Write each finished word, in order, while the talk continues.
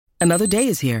Another day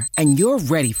is here, and you're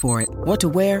ready for it. What to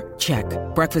wear? Check.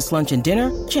 Breakfast, lunch, and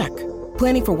dinner? Check.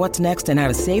 Planning for what's next and how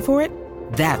to save for it?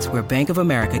 That's where Bank of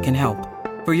America can help.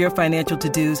 For your financial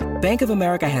to-dos, Bank of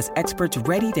America has experts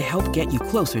ready to help get you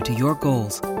closer to your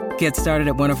goals. Get started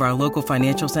at one of our local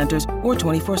financial centers or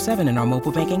 24/7 in our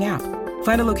mobile banking app.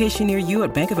 Find a location near you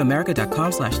at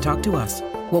bankofamerica.com/talktous.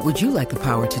 What would you like the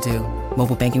power to do?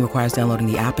 Mobile banking requires downloading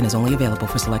the app and is only available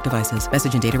for select devices.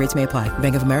 Message and data rates may apply.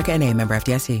 Bank of America N.A., member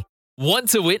FDIC. Want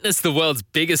to witness the world's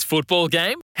biggest football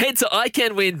game? Head to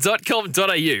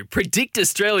iCanWin.com.au, predict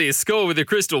Australia's score with a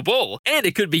crystal ball, and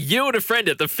it could be you and a friend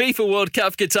at the FIFA World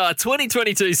Cup Qatar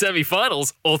 2022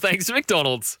 semi-finals, all thanks to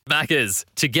McDonald's. Maccas,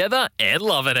 together and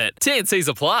loving it. TNCs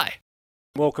apply.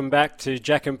 Welcome back to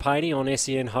Jack and Patey on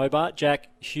SEN Hobart. Jack,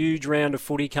 huge round of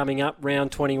footy coming up,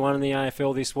 round 21 in the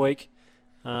AFL this week.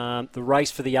 The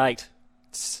race for the 8.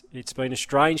 It's been a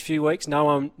strange few weeks.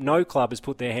 No club has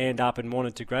put their hand up and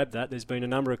wanted to grab that. There's been a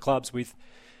number of clubs with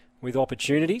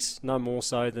opportunities, no more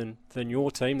so than your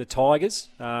team, the Tigers.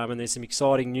 And there's some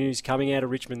exciting news coming out of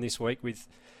Richmond this week with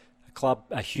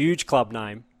a huge club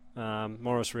name,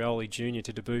 Maurice Rioli Jr.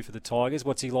 to debut for the Tigers.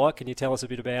 What's he like? Can you tell us a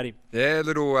bit about him? Yeah,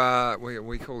 little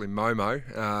we call him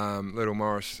Momo, little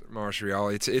Maurice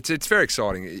Rioli. It's very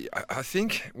exciting. I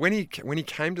think when he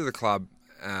came to the club.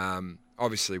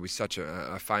 Obviously with such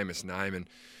a famous name, and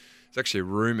there's actually a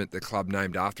room at the club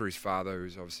named after his father,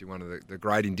 who's obviously one of the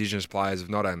great Indigenous players of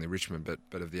not only Richmond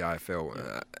but of the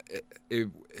AFL.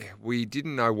 We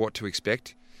didn't know what to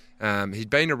expect.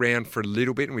 He'd been around for a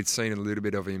little bit, and we'd seen a little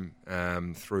bit of him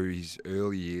through his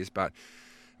early years. But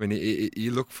I mean,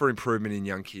 you look for improvement in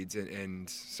young kids, and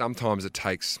sometimes it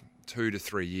takes 2 to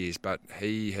 3 years. But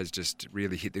he has just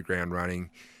really hit the ground running.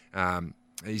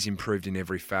 He's improved in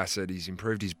every facet. He's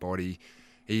improved his body.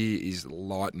 He is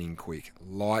lightning quick,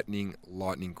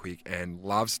 and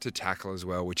loves to tackle as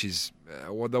well, which is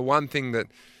the one thing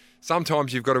that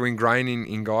sometimes you've got to ingrain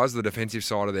in guys, the defensive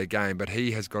side of their game, but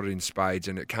he has got it in spades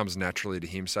and it comes naturally to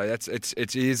him. So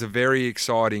it is a very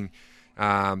exciting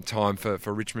time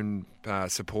for Richmond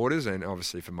supporters and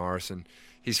obviously for Maurice and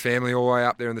his family all the way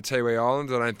up there in the Tiwi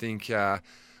Islands.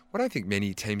 I don't think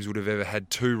many teams would have ever had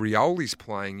 2 Riolis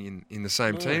playing in the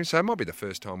same team, so it might be the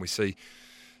first time we see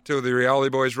 2 of the Rioli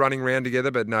boys running around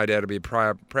together, but no doubt it'll be a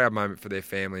proud moment for their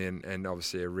family and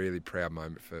obviously a really proud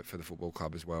moment for the football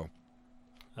club as well.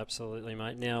 Absolutely,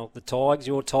 mate. Now, the Tigers,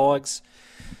 your Tigers,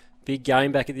 big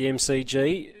game back at the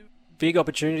MCG. Big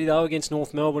opportunity, though, against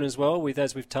North Melbourne as well, with,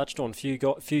 as we've touched on, few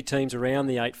teams around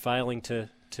the 8 failing to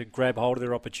grab hold of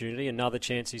their opportunity. Another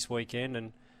chance this weekend,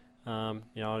 and I'd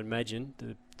imagine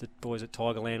the boys at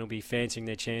Tigerland will be fancying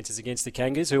their chances against the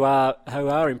Kangas, who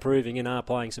are improving and are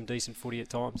playing some decent footy at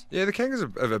times. Yeah, the Kangas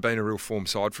have been a real form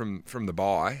side from the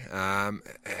bye.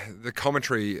 The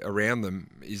commentary around them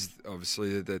is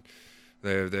obviously that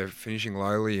they're finishing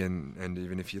lowly, and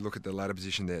even if you look at the ladder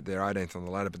position, they're 18th on the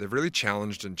ladder, but they've really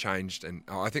challenged and changed, and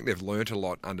I think they've learnt a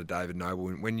lot under David Noble.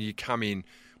 When you come in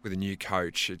with a new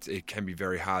coach, it can be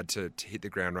very hard to hit the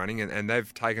ground running, and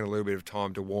they've taken a little bit of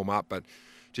time to warm up, but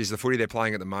geez, the footy they're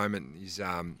playing at the moment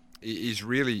is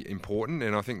really important,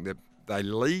 and I think that they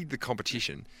lead the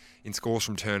competition in scores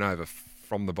from turnover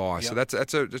from the bye. Yep.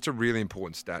 So that's a really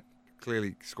important stat.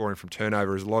 Clearly, scoring from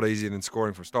turnover is a lot easier than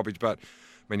scoring from stoppage. But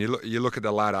I mean, you look at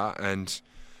the ladder, and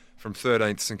from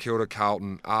 13th, St Kilda,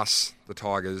 Carlton, us, the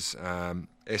Tigers,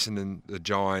 Essendon, the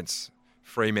Giants,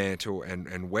 Fremantle,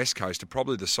 and West Coast are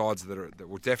probably the sides that are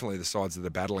definitely the sides that are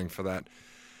battling for that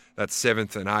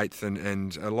 7th and 8th,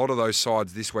 and a lot of those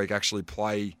sides this week actually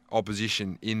play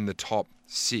opposition in the top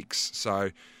 6.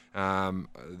 So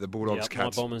the Bulldogs,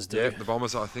 Cats, my Bombers do. Yeah, the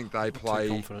Bombers, I think they play.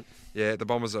 Too confident. Yeah, the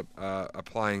Bombers are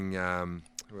playing.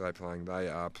 Who are they playing? They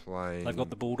are playing. They've got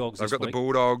the Bulldogs. They've got the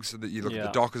Bulldogs. You look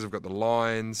at the Dockers. Have got the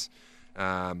Lions.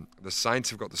 The Saints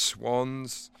have got the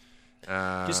Swans.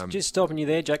 Just stopping you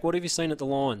there, Jack. What have you seen at the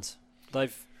Lions?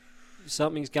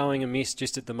 Something's going amiss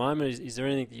just at the moment. Is there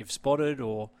anything that you've spotted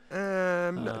or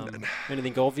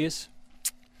anything obvious?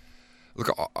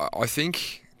 Look, I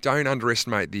think don't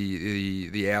underestimate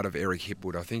the out of Eric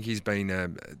Hipwood. I think he's been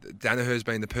Danaher's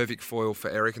been the perfect foil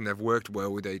for Eric, and they've worked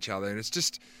well with each other. And it's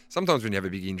just sometimes when you have a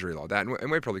big injury like that,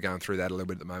 and we're probably going through that a little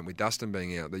bit at the moment with Dustin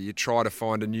being out, that you try to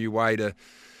find a new way to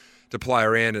play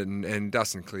around it, and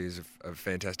Dustin clearly is a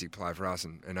fantastic player for us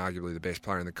and arguably the best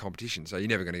player in the competition, so you're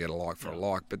never going to get a like for a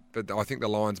like. But I think the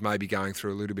Lions may be going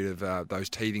through a little bit of those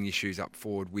teething issues up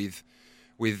forward with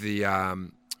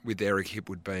Eric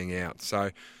Hipwood being out.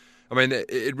 So, I mean,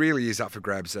 it really is up for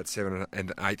grabs, that 7th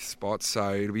and 8th spot.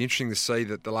 So it'll be interesting to see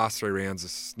that the last 3 rounds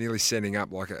are nearly setting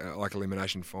up like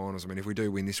elimination finals. I mean, if we do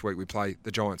win this week, we play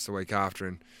the Giants the week after,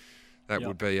 and that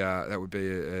would be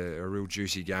a real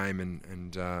juicy game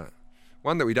and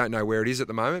one that we don't know where it is at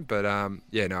the moment. But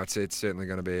it's certainly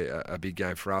going to be a big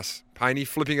game for us. Painey,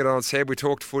 flipping it on its head, we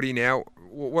talked footy now.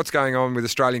 What's going on with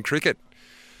Australian cricket?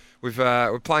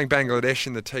 We're playing Bangladesh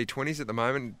in the T20s at the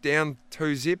moment, down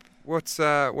 2-0. What's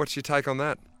your take on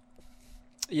that?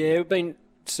 Yeah, we've been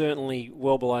certainly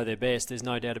well below their best. There's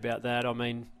no doubt about that. I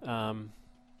mean,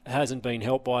 it hasn't been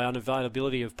helped by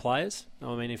unavailability of players.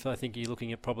 I mean, I think you're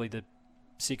looking at probably the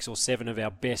 6 or 7 of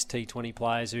our best T20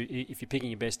 players who, if you're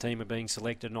picking your best team, are being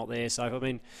selected, not there. So, I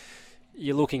mean,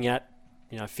 you're looking at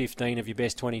 15 of your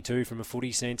best 22 from a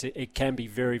footy sense. It can be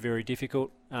very, very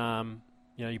difficult.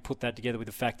 You put that together with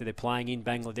the fact that they're playing in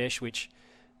Bangladesh, which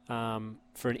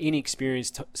for an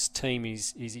inexperienced team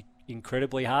is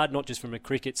incredibly hard, not just from a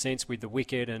cricket sense with the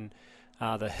wicket and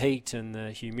the heat and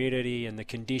the humidity and the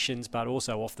conditions, but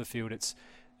also off the field. It's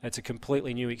a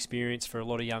completely new experience for a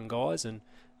lot of young guys, and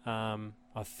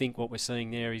I think what we're seeing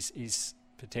there is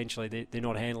potentially they're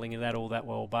not handling that all that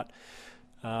well. But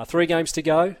 3 games to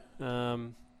go.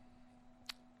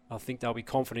 I think they'll be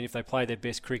confident if they play their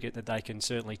best cricket that they can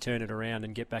certainly turn it around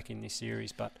and get back in this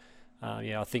series. But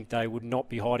I think they would not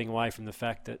be hiding away from the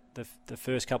fact that the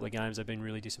first couple of games have been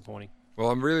really disappointing. Well,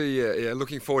 I'm really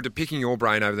looking forward to picking your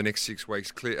brain over the next 6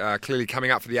 weeks. Clearly coming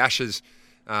up for the Ashes,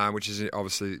 which is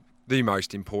obviously the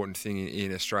most important thing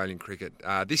in Australian cricket.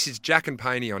 This is Jack and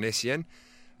Painey on SEN.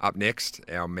 Up next,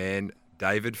 our man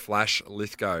David Flash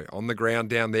Lithgow on the ground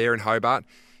down there in Hobart.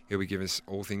 He'll be giving us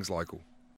all things local.